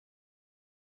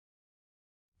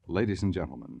Ladies and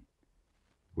gentlemen,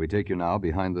 we take you now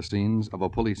behind the scenes of a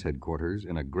police headquarters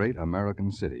in a great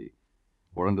American city,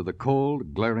 where under the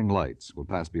cold, glaring lights will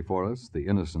pass before us the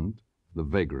innocent, the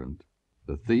vagrant,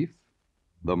 the thief,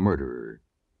 the murderer.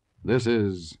 This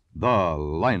is The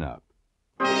Lineup.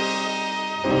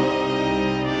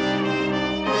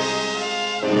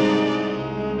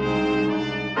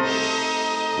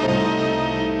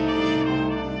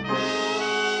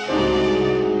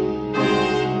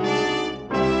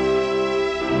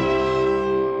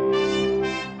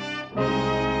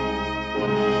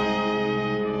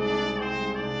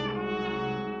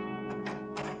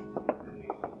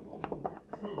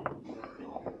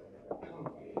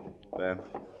 Ben?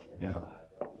 Yeah.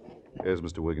 Here's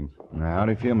Mr. Wiggins. Now, how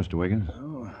do you feel, Mr. Wiggins?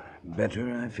 Oh,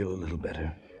 better. I feel a little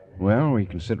better. Well, we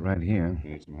can sit right here.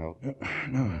 You need some help?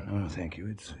 No, thank you.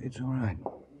 It's all right.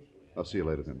 I'll see you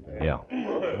later then. Yeah.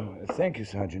 Thank you,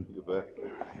 Sergeant. You bet.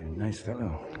 Nice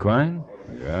fellow. Crying?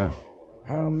 Yeah.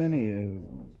 How many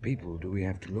people do we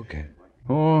have to look at?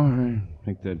 Oh, I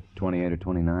think they're 28 or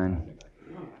 29.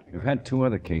 We've had 2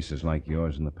 other cases like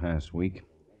yours in the past week.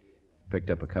 Picked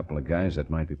up a couple of guys that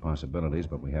might be possibilities,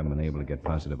 but we haven't been able to get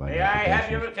positive identifications. May I have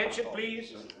your attention,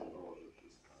 please?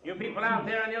 You people out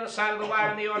there on the other side of the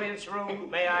wire in the audience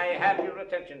room, may I have your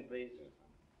attention, please?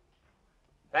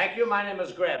 Thank you. My name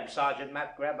is Greb, Sergeant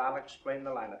Matt Greb. I'll explain the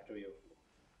lineup to you.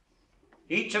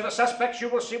 Each of the suspects you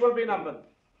will see will be numbered.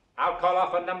 I'll call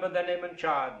off a number, their name and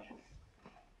charge.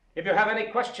 If you have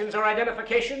any questions or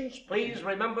identifications, please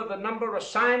remember the number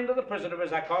assigned to the prisoner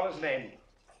as I call his name.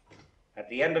 At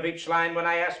the end of each line, when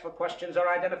I ask for questions or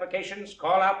identifications,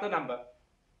 call out the number.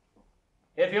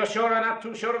 If you're sure or not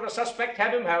too sure of the suspect,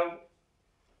 have him held.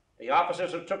 The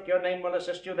officers who took your name will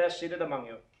assist you. They're seated among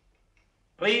you.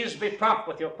 Please be prompt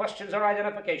with your questions or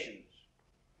identifications.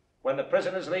 When the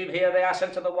prisoners leave here, they are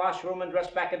sent to the washroom and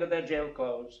dressed back into their jail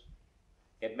clothes.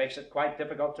 It makes it quite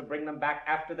difficult to bring them back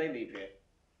after they leave here.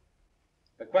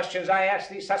 The questions I ask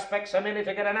these suspects are merely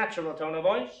to get a natural tone of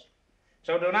voice,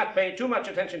 so do not pay too much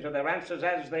attention to their answers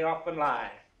as they often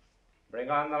lie. Bring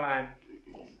on the line.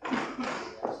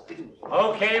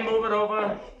 Okay, move it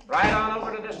over. Right on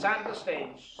over to this side of the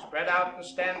stage. Spread out and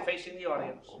stand facing the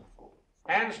audience.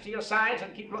 Hands to your sides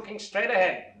and keep looking straight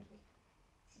ahead.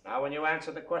 Now when you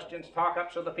answer the questions, talk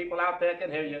up so the people out there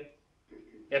can hear you.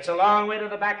 It's a long way to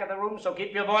the back of the room, so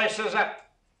keep your voices up.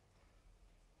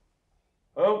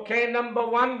 Okay, number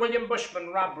 1, William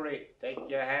Bushman, robbery. Take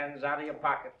your hands out of your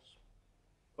pockets.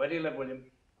 Where do you live, William?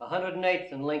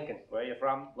 108th and Lincoln. Where are you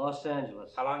from? Los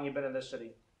Angeles. How long you been in this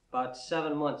city? About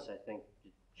 7 months, I think.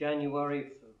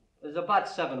 January. It was about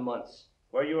 7 months.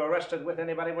 Were you arrested with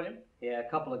anybody, William? Yeah, a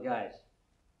couple of guys.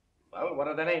 Well, what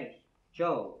are their names?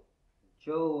 Joe,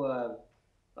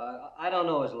 I don't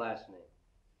know his last name.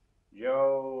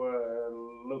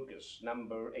 Joe Lucas,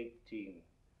 number 18.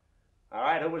 All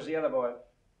right, who was the other boy?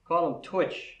 Call him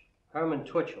Twitch. Herman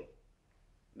Twitchell.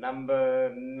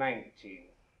 Number 19.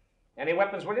 Any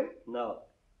weapons, William? No.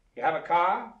 You have a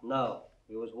car? No.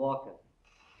 We was walking.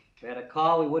 If we had a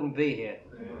car, we wouldn't be here.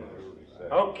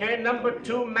 Okay, number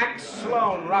 2, Max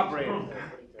Sloan, robbery.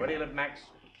 Where do you live, Max?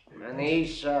 On the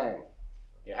east side.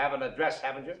 You have an address,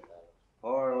 haven't you?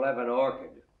 411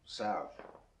 Orchid, south.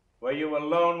 Were you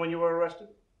alone when you were arrested?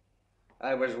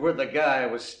 I was with the guy I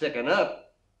was sticking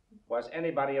up. Was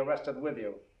anybody arrested with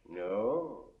you?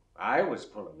 No, I was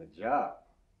pulling the job.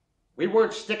 We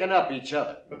weren't sticking up each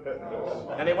other.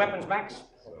 Any weapons, Max?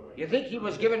 You think he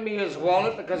was giving me his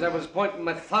wallet because I was pointing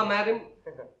my thumb at him?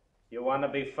 You want to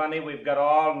be funny? We've got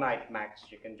all night, Max.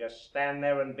 You can just stand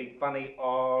there and be funny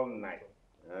all night.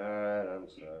 All right, I'm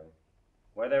sorry.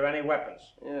 Were there any weapons?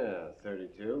 Yeah,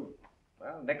 32.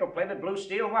 Well, nickel-plated, blue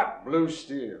steel, what? Blue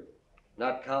steel.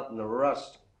 Not counting the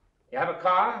rust. You have a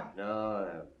car? No, I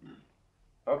haven't.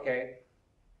 Okay.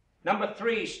 Number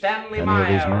 3, Stanley Any of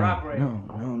these Meyer, men? robbery.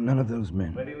 No, none of those Where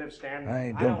men. do you live, Stan?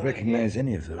 I don't recognize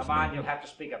any of those Come on, men. you'll have to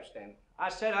speak up, Stan. I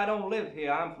said I don't live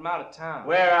here. I'm from out of town.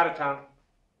 Where out of town?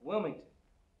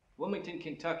 Wilmington,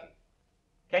 Kentucky.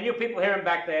 Can you people hear him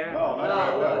back there? No. All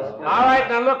right,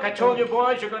 now look, I told you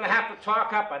boys you're going to have to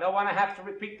talk up. I don't want to have to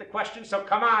repeat the question, so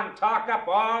come on, talk up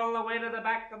all the way to the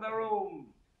back of the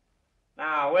room.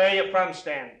 Now, where are you from,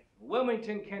 Stan?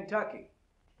 Wilmington, Kentucky.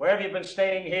 Where have you been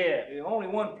staying here? Only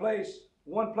one place,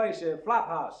 a flop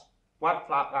house. What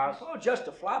flop house? Oh, just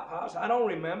a flop house. I don't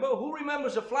remember. Who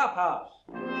remembers a flop house?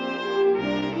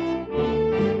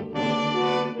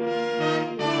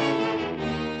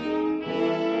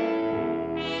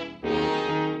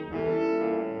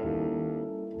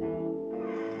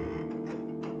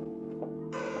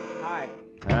 Hi.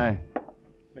 Hi.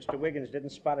 Mr. Mr. Wiggins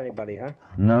didn't spot anybody, huh?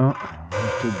 No.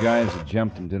 Those two guys that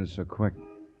jumped and did it so quick.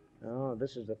 Oh,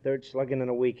 this is the third slugging in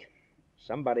a week.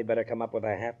 Somebody better come up with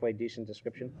a halfway decent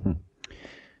description.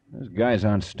 Those guys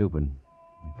aren't stupid.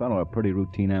 They follow a pretty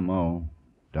routine M.O.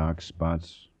 Dark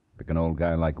spots, pick an old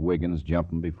guy like Wiggins,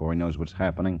 jump him before he knows what's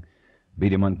happening,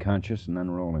 beat him unconscious, and then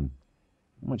roll him.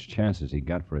 How much chance has he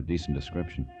got for a decent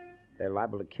description? They're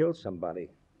liable to kill somebody.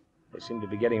 They seem to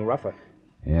be getting rougher.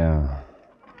 Yeah.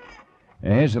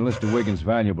 Here's a list of Wiggins'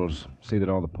 valuables. See that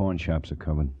all the pawn shops are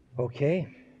covered. Okay.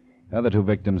 The other two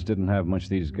victims didn't have much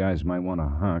these guys might want to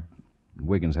hock.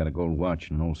 Wiggins had a gold watch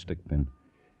and an old stick pin.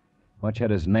 Watch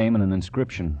had his name and an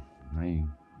inscription. I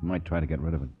might try to get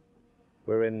rid of it.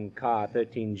 We're in car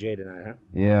 13J tonight, huh?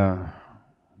 Yeah.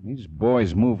 These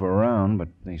boys move around, but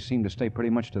they seem to stay pretty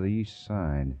much to the east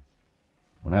side.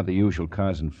 We'll have the usual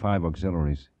cars and 5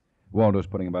 auxiliaries. Waldo's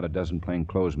putting about a dozen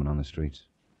plainclothesmen on the streets.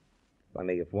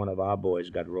 Funny if one of our boys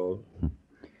got rolled. And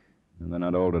they're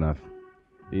not old enough.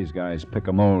 These guys pick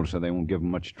a mold so they won't give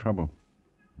them much trouble.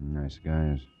 Nice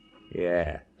guys.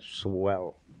 Yeah,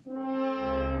 swell.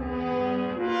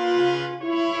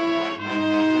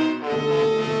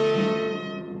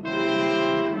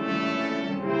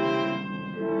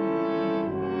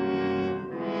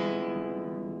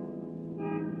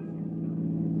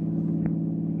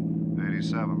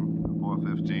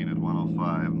 .415 at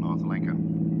 105 North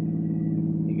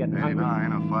Lincoln. You getting hungry?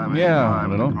 89 of 585 Yeah, a at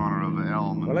little. the corner of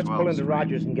Elm and Well, let's 12th pull into Street.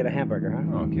 Rogers and get a hamburger,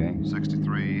 huh? Okay.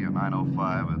 63 and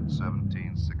 905 at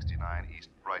 1769 East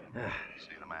Brighton.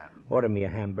 See the man. Order me a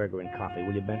hamburger and coffee,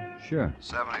 will you, Ben? Sure.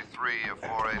 73 of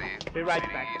 480 Be right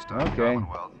proceeding back. east on Okay.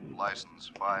 Commonwealth.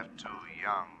 License 52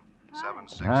 Young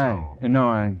 760. Hi. No,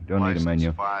 I don't need a License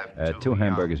menu. 52 2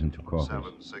 hamburgers Young, and 2 coffees.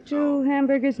 760. 2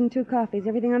 hamburgers and 2 coffees.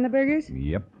 Everything on the burgers?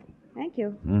 Yep. Thank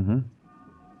you. Mm-hmm.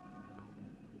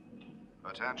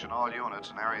 Attention all units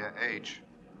in Area H.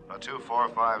 A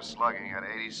 245 slugging at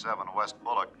 87 West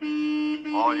Bullock.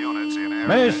 All units in Area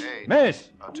Miss! H. Miss!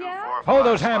 A 245 Hold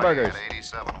those slugging hamburgers. At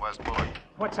 87 West Bullock.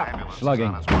 What's up? Ambulance is Slugging.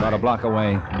 on its way. About a block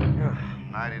away.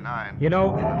 99. You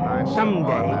know,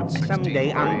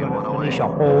 someday I'm going to finish a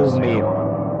whole meal.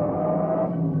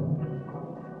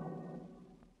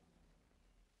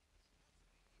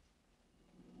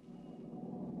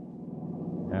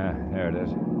 There it is.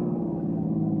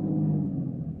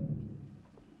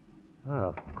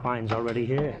 Oh, Quine's already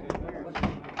here.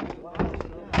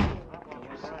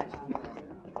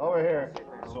 Over here.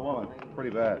 It's a woman. Pretty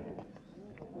bad.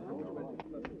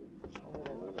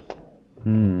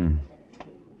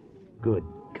 Good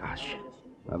gosh.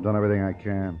 I've done everything I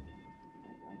can.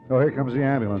 Oh, here comes the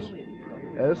ambulance.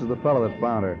 Yeah, this is the fellow that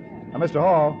found her. Mr.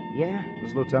 Hall, Yeah?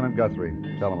 this is Lieutenant Guthrie.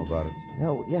 Tell him about it.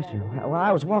 Oh, yes, sir. Well,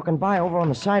 I was walking by over on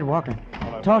the sidewalk and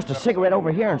tossed a cigarette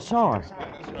over here and saw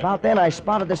her. About then, I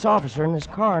spotted this officer in this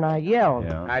car, and I yelled.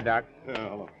 Yeah. Hi, Doc. Yeah,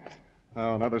 hello.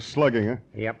 Oh, another slugging, huh?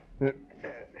 Yep.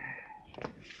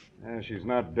 She's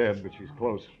not dead, but she's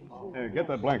close. Get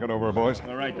that blanket over her, boys.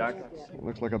 All right, Doc.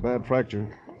 Looks like a bad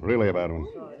fracture. Really a bad one.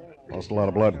 Lost a lot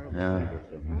of blood. Yeah.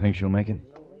 You think she'll make it?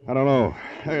 I don't know.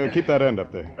 Hey, keep that end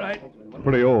up there. Right.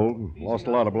 Pretty old. Lost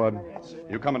a lot of blood.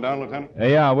 You coming down, Lieutenant?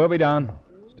 Yeah, we'll be down.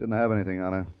 Just didn't have anything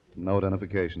on her. No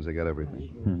identifications. They got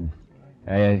everything.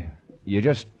 Hey, you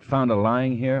just found her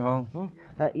lying here, Hall?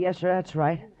 Yes, sir, that's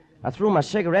right. I threw my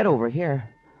cigarette over here.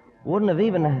 Wouldn't have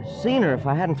even seen her if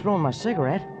I hadn't thrown my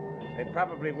cigarette. They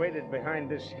probably waited behind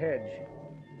this hedge.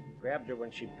 Grabbed her when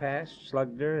she passed,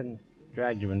 slugged her, and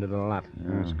dragged her into the lot.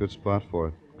 Yeah, it's a good spot for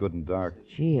it. Good and dark.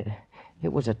 Gee,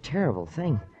 it was a terrible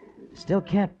thing. Still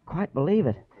can't quite believe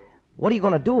it. What are you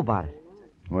going to do about it?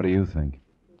 What do you think?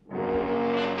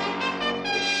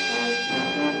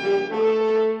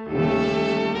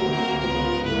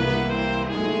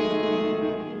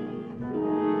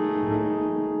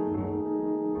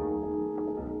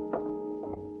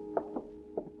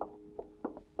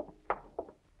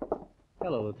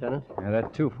 Hello, Lieutenant.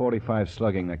 That 245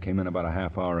 slugging that came in about a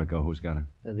half hour ago, who's got her?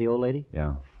 The old lady?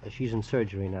 Yeah. She's in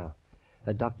surgery now.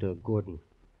 Dr. Gordon.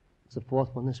 It's the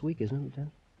 4th one this week, isn't it,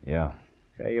 Lieutenant? Yeah.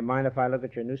 Say, you mind if I look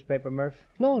at your newspaper, Murph?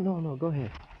 No, go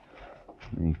ahead.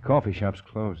 The coffee shop's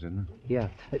closed, isn't Yeah.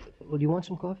 Well, do you want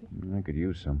some coffee? it? I could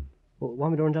use some. Well,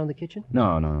 want me to run down to the kitchen?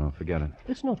 No, forget it.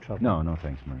 It's no trouble. No,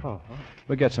 thanks, Murray. Oh, all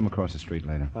We'll get some across the street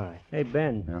later. right. Hey,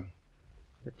 Ben. Yeah?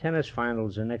 The tennis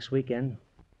finals are next weekend.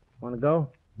 Want to go?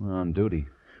 We're on duty.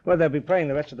 Well, they'll be playing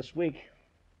the rest of this week.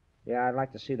 Yeah, I'd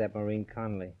like to see that Maureen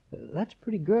Conley. That's a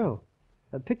pretty girl.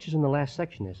 Picture's in the last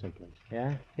section there someplace.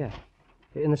 Yeah? Yeah.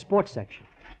 In the sports section.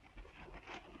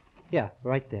 Yeah,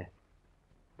 right there.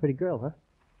 Pretty girl, huh?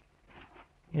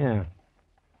 Yeah.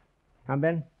 Huh,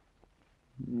 Ben?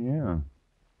 Yeah.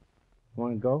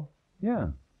 Want to go? Yeah.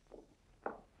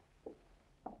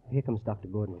 Here comes Dr.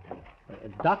 Gordon.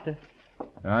 Doctor.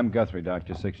 I'm Guthrie,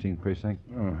 Doctor, 16th Precinct.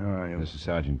 Oh, how are you? This is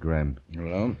Sergeant Graham.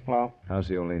 Hello? Hello. How's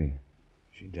the old lady?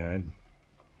 She died.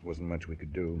 Wasn't much we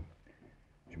could do.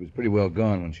 She was pretty well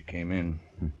gone when she came in.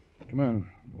 Come on,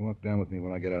 walk down with me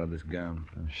when I get out of this gown.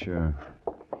 Sure.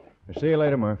 I'll see you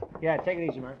later, Murph. Yeah, take it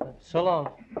easy, Murph. So long.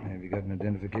 Have you got an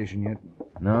identification yet?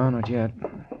 No, not yet.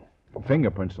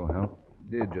 Fingerprints will help.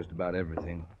 Did just about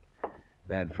everything.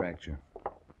 Bad fracture.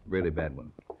 Really bad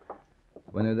one.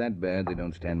 When they're that bad, they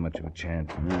don't stand much of a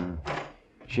chance. Yeah.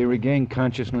 She regained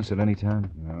consciousness at any time?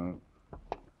 No.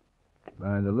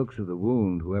 By the looks of the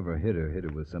wound, whoever hit her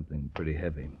with something pretty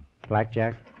heavy.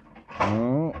 Blackjack?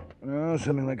 No,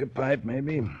 something like a pipe,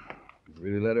 maybe.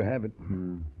 Really let her have it.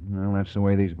 Well, that's the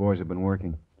way these boys have been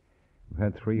working. We've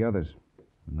had 3 others,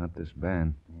 but not this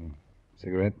bad.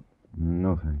 Cigarette?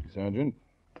 No, thanks. Sergeant?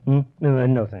 No,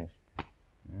 thanks.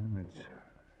 Well, it's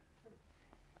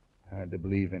hard to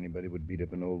believe anybody would beat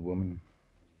up an old woman.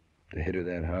 To hit her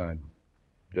that hard.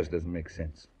 Just doesn't make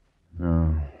sense.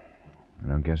 No, I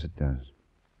don't guess it does.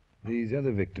 These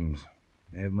other victims,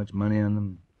 they have much money on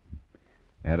them?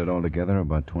 Add it all together,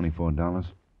 about $24.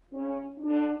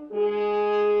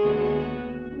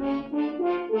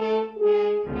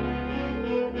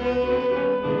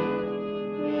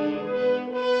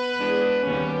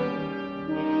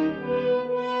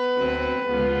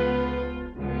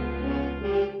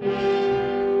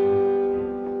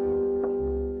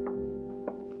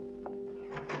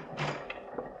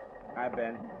 Hi,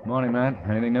 Ben. Morning, Matt.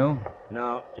 Anything new?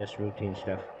 No, just routine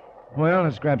stuff. Well,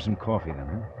 let's grab some coffee then,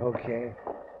 huh? Okay.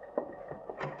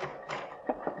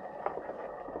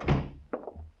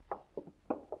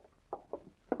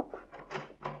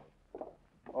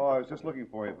 Oh, I was just looking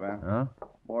for you, Van. Huh?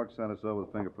 Mark sent us over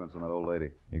the fingerprints on that old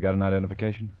lady. You got an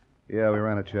identification? Yeah, we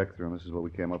ran a check through, and this is what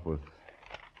we came up with.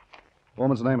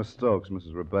 Woman's name is Stokes,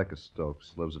 Mrs. Rebecca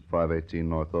Stokes. Lives at 518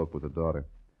 North Oak with her daughter.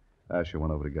 Asher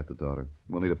went over to get the daughter.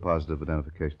 We'll need a positive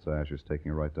identification, so Asher's taking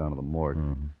her right down to the morgue.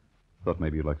 Mm-hmm. Thought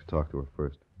maybe you'd like to talk to her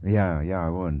first. Yeah, I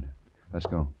would. Let's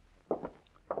go.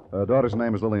 Her daughter's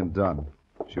name is Lillian Dunn.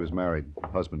 She was married. Her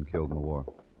husband killed in the war.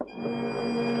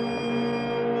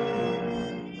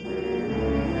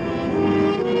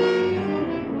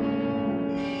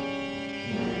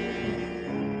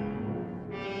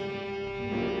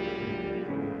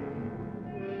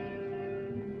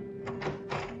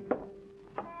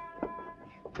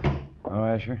 Oh,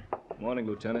 Asher? Morning,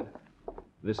 Lieutenant.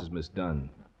 This is Miss Dunn.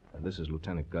 And this is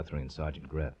Lieutenant Guthrie and Sergeant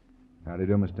Greb. How do you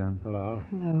do, Miss Dunn? Hello.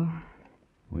 Hello.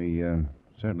 We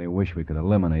certainly wish we could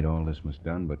eliminate all this, Miss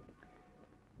Dunn, but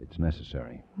it's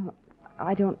necessary. Well,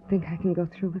 I don't think I can go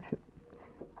through with it.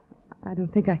 I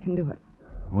don't think I can do it.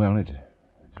 Well, it's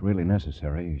really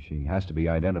necessary. She has to be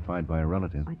identified by a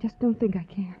relative. I just don't think I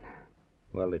can.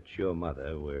 Well, it's your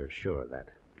mother. We're sure of that.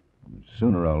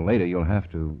 Sooner or later, you'll have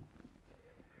to...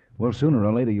 Well, sooner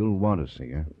or later, you'll want to see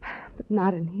her. But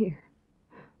not in here.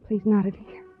 Please, not in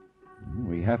here.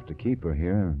 We have to keep her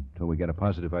here until we get a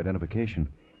positive identification.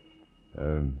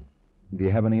 Do you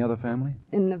have any other family?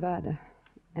 In Nevada.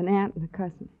 An aunt and a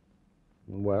cousin.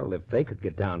 Well, if they could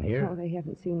get down here. Oh, they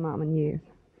haven't seen Mom in years.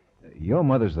 Your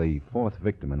mother's the 4th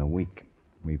victim in a week.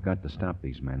 We've got to stop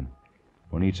these men.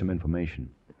 We'll need some information.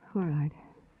 All right.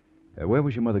 Where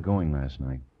was your mother going last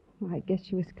night? Well, I guess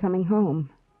she was coming home.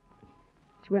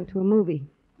 She went to a movie.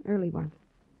 Early one.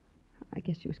 I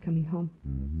guess she was coming home.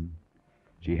 Mm-hmm.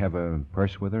 Did she have a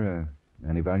purse with her?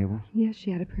 Any valuables? Yes,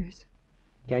 she had a purse.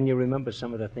 Can you remember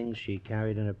some of the things she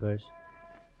carried in her purse?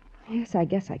 Yes, I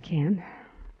guess I can.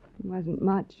 It wasn't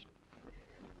much.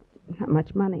 Not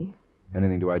much money.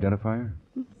 Anything to identify her?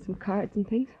 Some cards and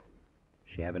things.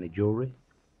 She have any jewelry?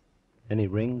 Any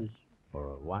rings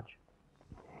or a watch?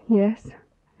 Yes.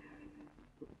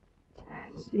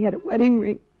 She had a wedding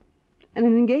ring and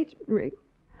an engagement ring.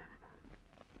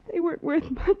 They weren't worth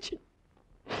much.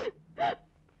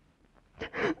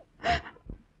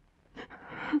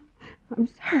 I'm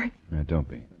sorry. Don't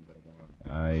be.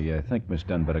 I think Miss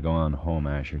Dunn better go on home,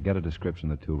 Asher. Get a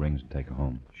description of the 2 rings and take her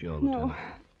home. Sure, No. Lieutenant.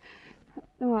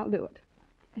 No, I'll do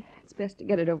it. It's best to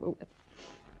get it over with.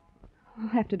 I'll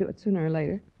have to do it sooner or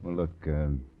later. Well, look,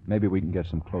 maybe we can get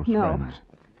some close No. friends.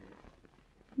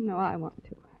 No, I want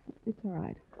to. It's all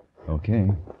right.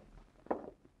 Okay.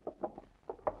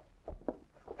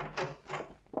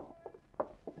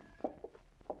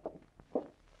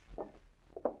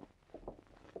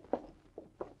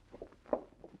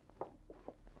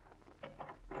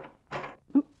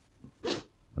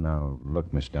 Now,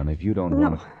 look, Miss Dunn, if you don't No.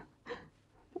 want to...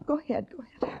 Go ahead, go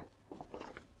ahead.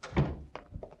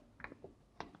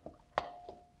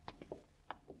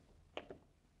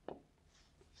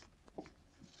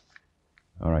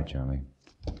 All right, Charlie.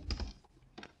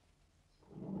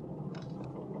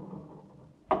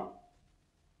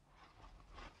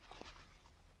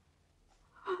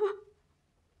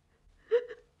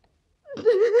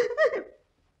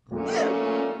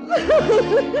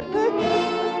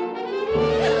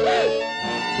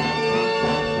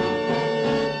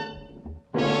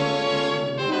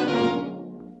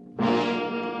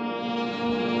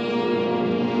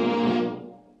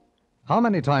 How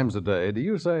many times a day do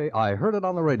you say, I heard it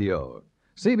on the radio?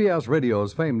 CBS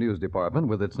Radio's famed news department,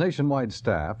 with its nationwide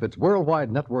staff, its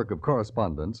worldwide network of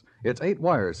correspondents, its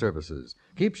 8-wire services,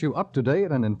 keeps you up to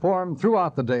date and informed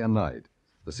throughout the day and night.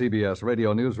 The CBS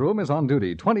Radio newsroom is on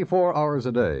duty 24 hours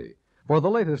a day. For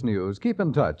the latest news, keep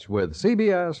in touch with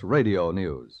CBS Radio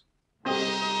News.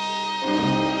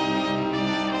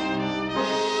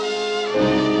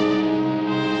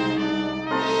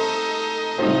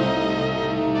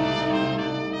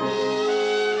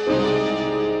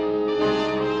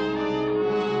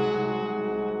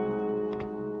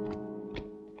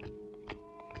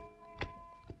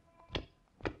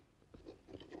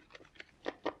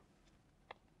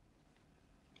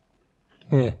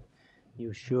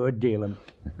 You sure deal 'em.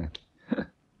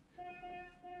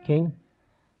 King?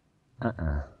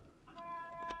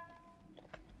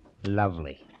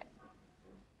 Lovely.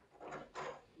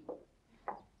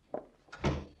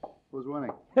 Who's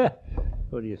winning?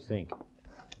 What do you think?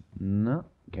 No,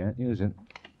 can't use it.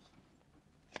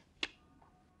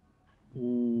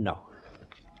 No.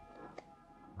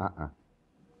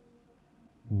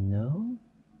 No?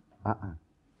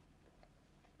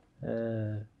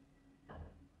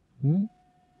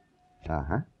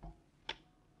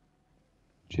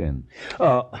 Chin.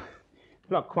 Oh,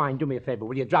 look, Quine, do me a favor.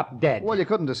 Will you drop dead? Well, you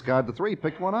couldn't discard the 3.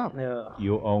 Pick one up.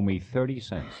 You owe me 30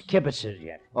 cents. Kibitzers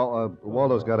yet.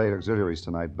 Waldo's got 8 auxiliaries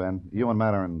tonight, Ben. You and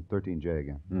Matt are in 13J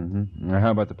again. Mm-hmm.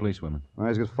 How about the policewomen? Well,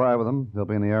 he's got 5 of them. They'll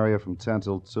be in the area from 10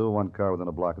 till 2, 1 car within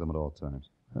a block of them at all times.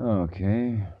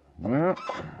 Okay. Well,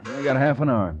 we got half an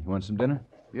hour. You want some dinner?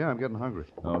 Yeah, I'm getting hungry.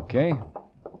 Okay.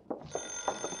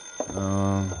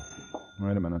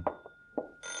 Wait a minute.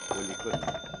 Well, you couldn't.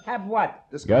 Have what?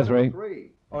 Guthrie.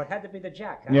 3. Oh, it had to be the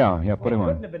jack, huh? Yeah, put him It on.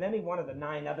 couldn't have been any one of the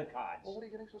 9 other cards. Well, what are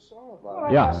you getting so sore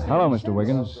about? Yeah, hello, Mr.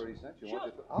 Wiggins.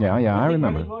 Yeah, I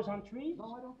remember. No, I don't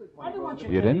think I don't want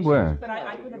You didn't? Where? But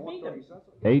I could have beat him.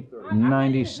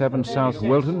 897 South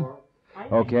Wilton?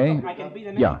 Okay. I can beat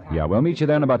him Yeah, anytime. yeah, we'll meet you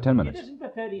there in about 10 It minutes. isn't the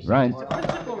 36. Right. It's the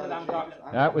principle that I'm talking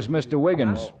about. That was Mr.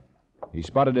 Wiggins. He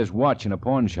spotted his watch in a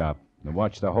pawn shop. The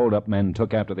watch the hold-up men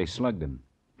took after they slugged him.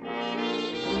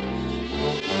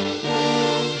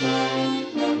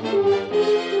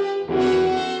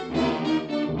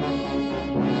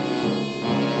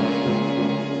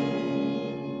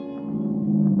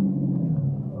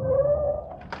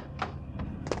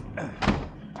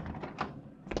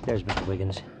 There's Mr.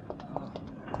 Wiggins.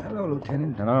 Hello,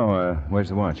 Lieutenant. Hello, where's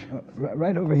the watch?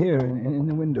 Right over here in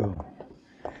the window.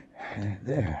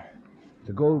 There.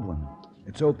 The gold one.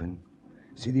 It's open.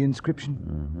 See the inscription?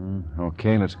 Mm-hmm.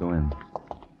 Okay, let's go in.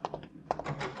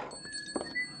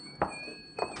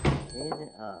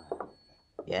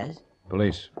 Yes?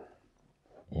 Police.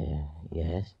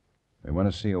 Yes? They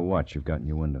want to see a watch you've got in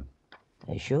your window.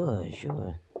 Sure.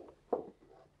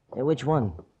 Which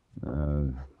one?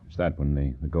 It's that one,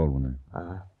 the gold one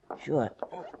there. Sure.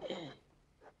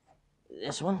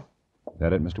 This one?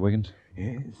 That it, Mr. Wiggins?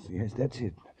 Yes, that's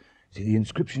it. See the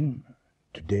inscription?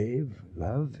 To Dave,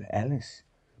 love, Alice.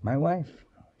 My wife.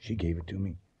 She gave it to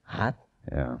me. Hot?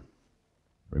 Yeah.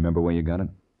 Remember where you got it?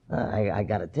 I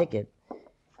got a ticket.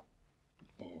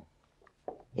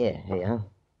 Here.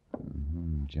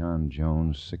 Mm-hmm. John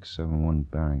Jones, 671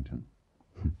 Barrington.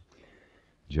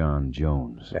 John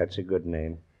Jones. That's a good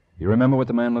name. You remember what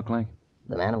the man looked like?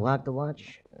 The man who hocked the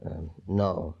watch?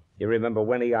 No. You remember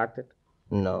when he hocked it?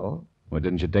 No. Well,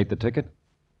 didn't you date the ticket?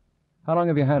 How long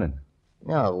have you had it?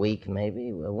 A week,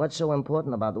 maybe. What's so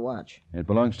important about the watch? It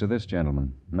belongs to this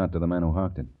gentleman, not to the man who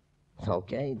hocked it.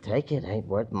 Okay, take it. Ain't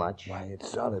worth much. Why,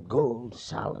 it's solid gold.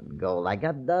 Solid gold. I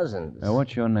got dozens. Now,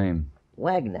 what's your name?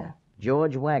 Wagner.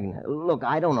 George Wagner. Look,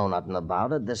 I don't know nothing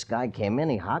about it. This guy came in,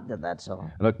 he hocked it, that's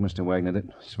all. Look, Mr. Wagner,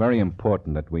 it's very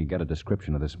important that we get a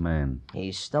description of this man.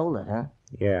 He stole it, huh?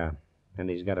 Yeah, and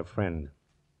he's got a friend.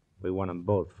 We want them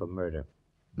both for murder.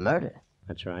 Murder?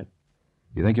 That's right.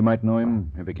 You think you might know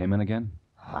him if he came in again?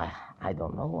 I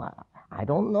don't know. I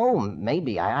don't know.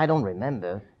 Maybe. I don't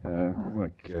remember.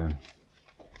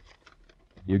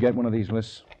 You get one of these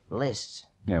lists? Lists?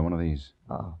 Yeah, one of these.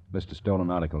 Oh. List of stolen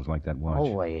articles like that watch.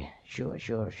 Oh, sure.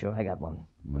 I got one.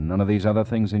 None of these other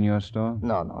things in your store?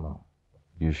 No.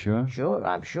 You sure? Sure,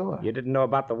 I'm sure. You didn't know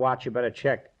about the watch, you better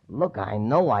check. Look, I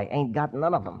know I ain't got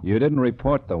none of them. You didn't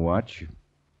report the watch.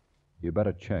 You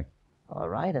better check. All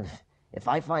right, if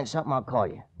I find something, I'll call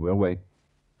you. We'll wait.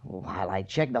 While I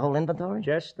check the whole inventory?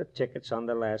 Just the tickets on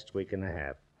the last week and a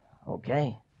half.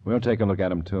 Okay. We'll take a look at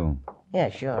them, too. Yeah,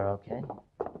 sure, okay.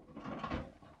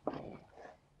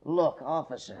 Look,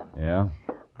 officer. Yeah?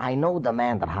 I know the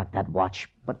man that hocked that watch,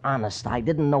 but honest, I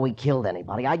didn't know he killed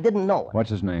anybody. I didn't know it.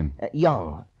 What's his name?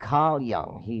 Young. Carl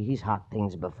Young. He's hocked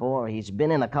things before. He's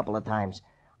been in a couple of times.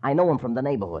 I know him from the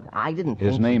neighborhood. I didn't think...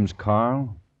 His name's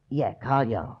Carl? Yeah, Carl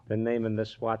Young. The name in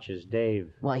this watch is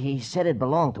Dave. Well, he said it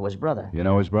belonged to his brother. You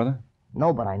know his brother?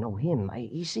 No, but I know him.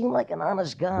 He seemed like an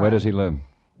honest guy. Where does he live?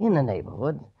 In the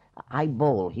neighborhood. I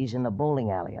bowl. He's in the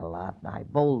bowling alley a lot. I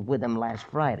bowled with him last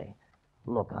Friday.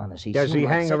 Look, honest, Does he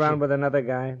hang around with another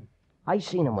guy? I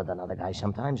seen him with another guy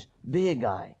sometimes. Big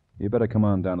guy. You better come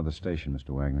on down to the station,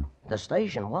 Mr. Wagner. The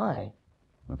station? Why?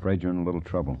 I'm afraid you're in a little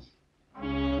trouble.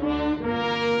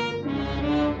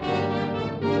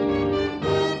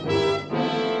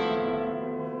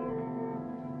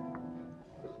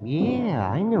 Yeah,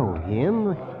 I know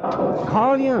him.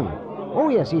 Carl Young. Oh,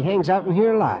 yes, he hangs out in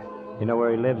here a lot. You know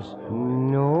where he lives?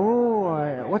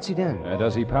 No. What's he done?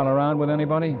 Does he pal around with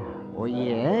anybody? Oh,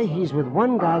 yeah, he's with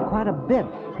one guy quite a bit.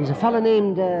 He's a fella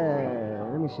named,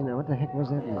 let me see now, what the heck was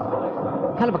that?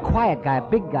 Kind of a quiet guy, a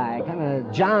big guy, kind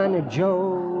of John or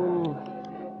Joe.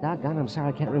 Doggone, I'm sorry,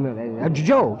 I can't remember.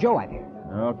 Joe, I think.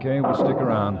 Okay, we'll stick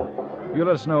around. You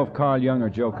let us know if Carl Young or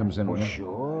Joe comes in. Oh, will you?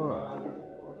 sure.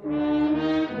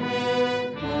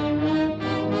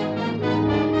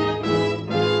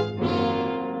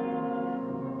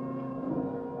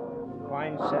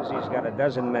 Quine says he's got a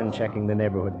dozen men checking the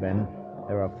neighborhood, Ben.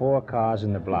 There are 4 cars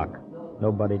in the block.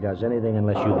 Nobody does anything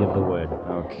unless you give the word.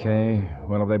 Okay.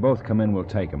 Well, if they both come in, we'll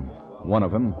take them. One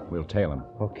of them, we'll tail him.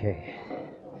 Okay.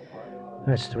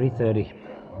 That's 3:30.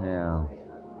 Yeah.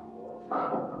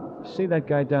 See that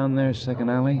guy down there, second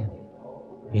alley?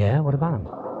 Yeah, what about him?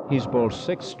 He's bowled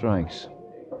 6 strikes.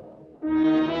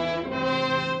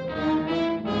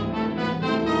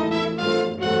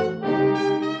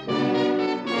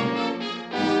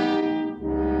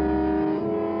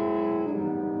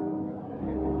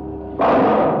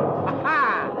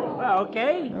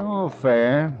 Okay. Oh,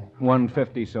 fair.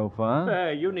 150 so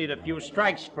far. You need a few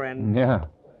strikes, friend. Yeah.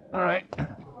 All right.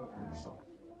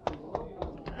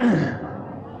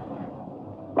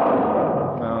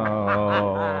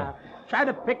 Oh. Try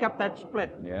to pick up that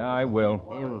split. Yeah, I will.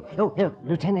 Oh,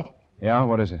 Lieutenant, Yeah,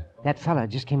 what is it? that fella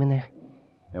just came in there.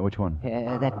 Yeah, which one?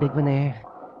 That big one there.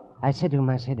 I said to him,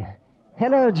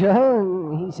 hello,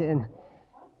 Joe. And he said,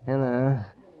 hello.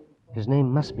 His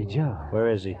name must be Joe. Where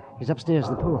is he? He's upstairs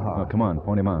in the pool hall. Oh, come on,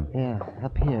 point him on. Yeah,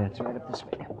 up here. It's right up this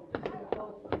way.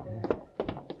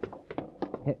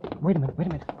 Wait a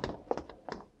minute.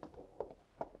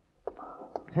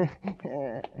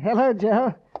 Hello,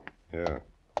 Joe. Yeah.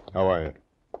 How are you?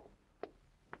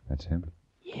 That's him?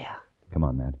 Yeah. Come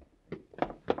on, Matt.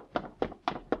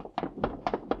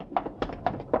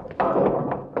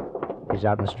 He's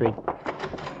out in the street.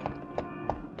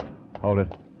 Hold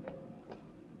it.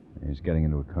 He's getting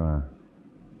into a car.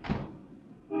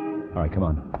 All right, come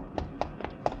on.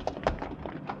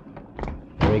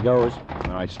 There he goes.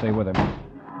 All right, stay with him.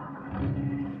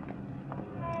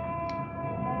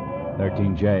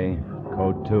 13J,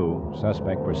 code 2,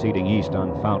 suspect proceeding east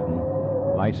on Fountain,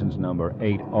 license number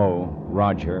 80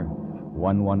 Roger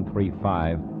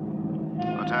 1135.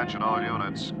 Attention all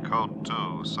units. Code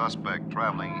 2. Suspect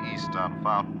traveling east on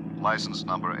Fountain. License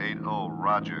number 80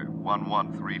 Roger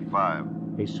 1135.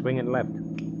 He's swinging left.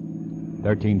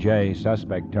 13J,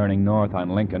 suspect turning north on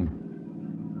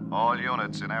Lincoln. All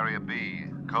units in Area B.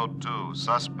 Code 2.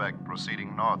 Suspect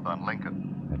proceeding north on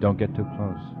Lincoln. Now, don't get too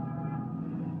close.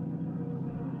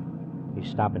 He's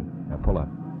stopping. Now pull up.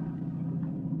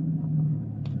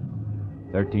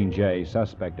 13J,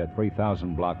 suspect at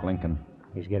 3000 block Lincoln.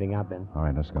 He's getting out, Ben. All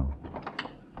right, let's go.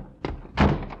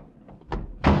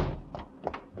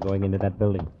 Going into that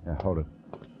building. Yeah, hold it.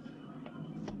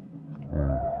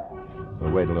 Yeah.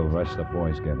 We'll wait a little. The rest of the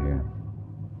boys get here.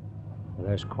 Well,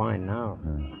 there's Quine now.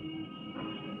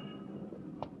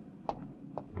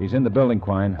 He's in the building,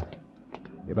 Quine.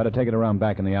 You better take it around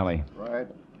back in the alley. Right.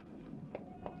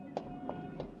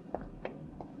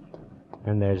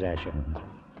 And there's Asher.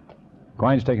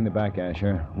 Quine's taking the back,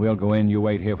 Asher. We'll go in. You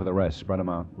wait here for the rest. Spread them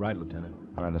out. Right, Lieutenant.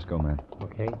 All right, let's go, man.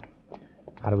 Okay.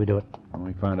 How do we do it? When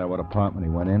we find out what apartment he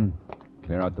went in,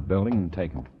 clear out the building and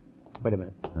take him. Wait a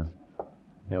minute. Huh?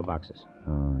 Mailboxes.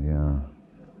 Oh, yeah.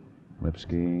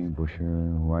 Lipsky, Busher,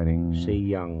 Whiting. C.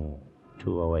 Young,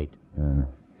 208.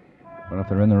 Well, if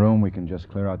they're in the room, we can just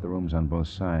clear out the rooms on both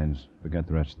sides. Forget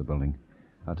the rest of the building.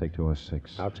 I'll take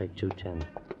 206. I'll take 210.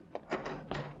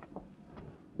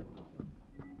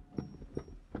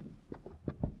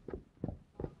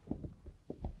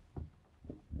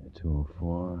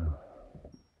 204.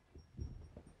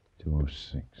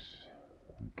 206.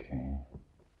 Okay.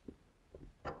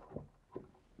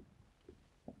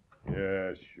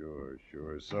 Yeah,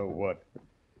 sure. So what?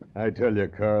 I tell you,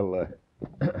 Carl,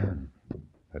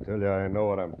 I tell you, I know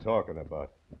what I'm talking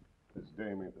about. This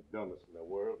dame ain't the dumbest in the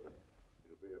world.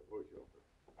 It'll be a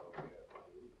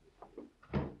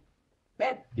pushover.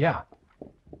 Ben! Yeah.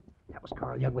 That was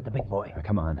Carl Young with the big boy.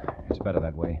 Come on. It's better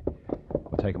that way.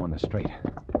 We'll take him on the straight.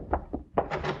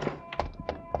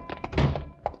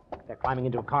 They're climbing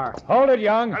into a car. Hold it,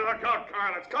 Young. Hey, look out,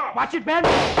 Carl. It's Carl. Watch it, Ben!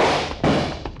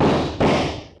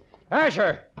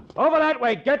 Asher, over that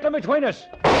way. Get them between us.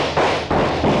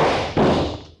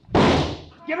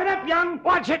 Give it up, Young!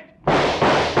 Watch it!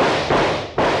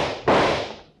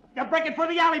 They're breaking for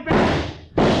the alley, Ben!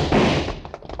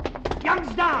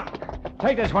 Young's down!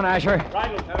 Take this one, Asher.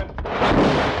 Right, Lieutenant.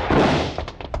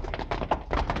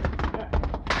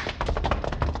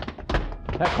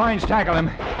 Let Quines tackle him.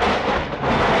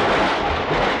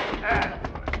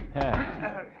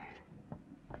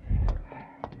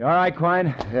 You all right,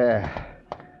 Quine?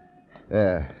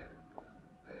 Yeah.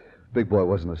 Big boy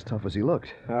wasn't as tough as he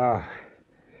looked.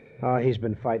 Oh, he's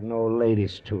been fighting old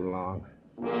ladies too long.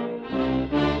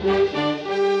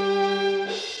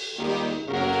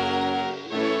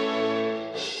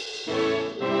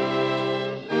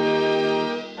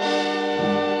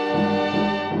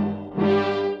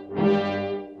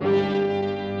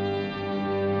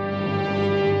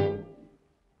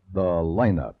 The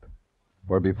lineup,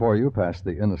 where before you pass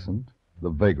the innocent,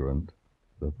 the vagrant,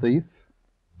 the thief,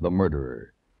 the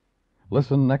murderer.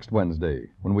 Listen next Wednesday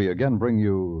when we again bring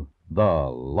you The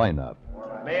Lineup.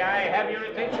 May I have your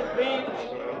attention, please?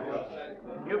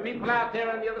 You people out there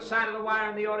on the other side of the wire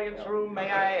in the audience room, may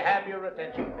I have your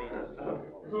attention, please?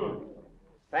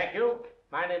 Thank you.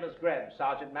 My name is Greb,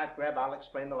 Sergeant Matt Greb. I'll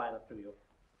explain the lineup to you.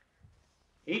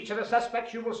 Each of the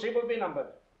suspects you will see will be numbered.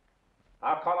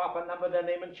 I'll call off a number, their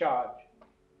name and charge.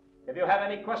 If you have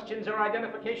any questions or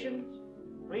identifications,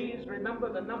 please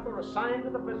remember the number assigned to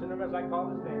the prisoner as I call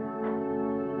his name.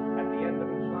 At the end of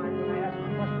each line, when I ask a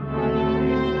question,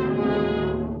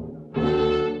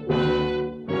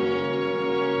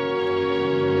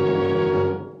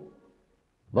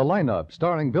 The Lineup,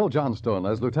 starring Bill Johnstone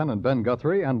as Lieutenant Ben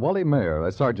Guthrie and Wally Mayer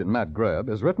as Sergeant Matt Greb,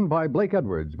 is written by Blake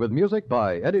Edwards with music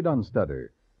by Eddie Dunstetter.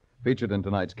 Featured in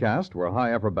tonight's cast were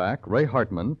High Upperback, Ray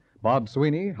Hartman, Bob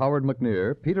Sweeney, Howard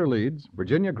McNear, Peter Leeds,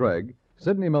 Virginia Gregg,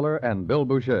 Sidney Miller, and Bill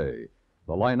Boucher.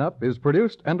 The Lineup is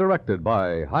produced and directed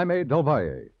by Jaime Del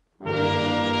Valle.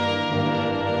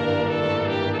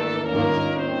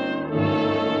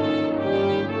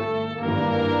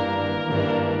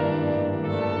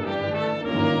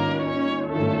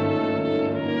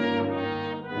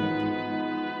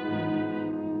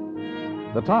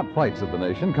 The top fights of the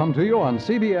nation come to you on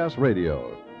CBS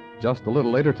Radio. Just a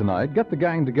little later tonight, get the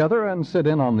gang together and sit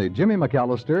in on the Jimmy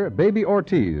McAllister, Baby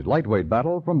Ortiz lightweight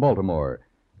battle from Baltimore.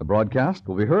 The broadcast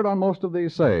will be heard on most of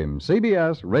these same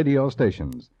CBS radio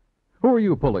stations. Who are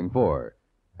you pulling for?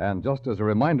 And just as a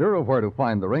reminder of where to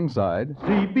find the ringside,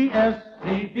 CBS,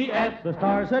 the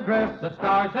Star's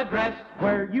address,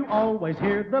 where you always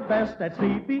hear the best at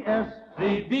CBS,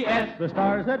 the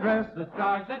Star's address,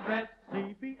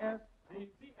 CBS.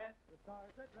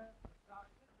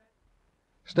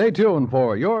 Stay tuned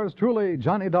for yours truly,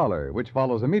 Johnny Dollar, which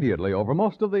follows immediately over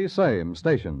most of these same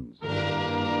stations.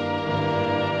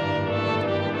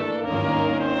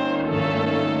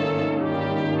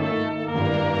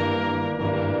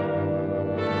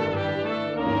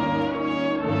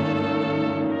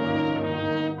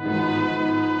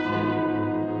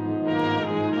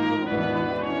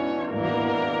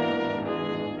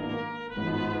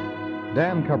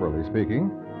 Dan Coverly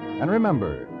speaking. And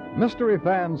remember, mystery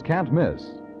fans can't miss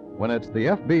when it's the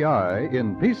FBI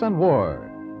in Peace and War,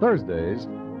 Thursdays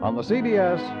on the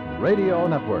CBS Radio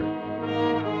Network.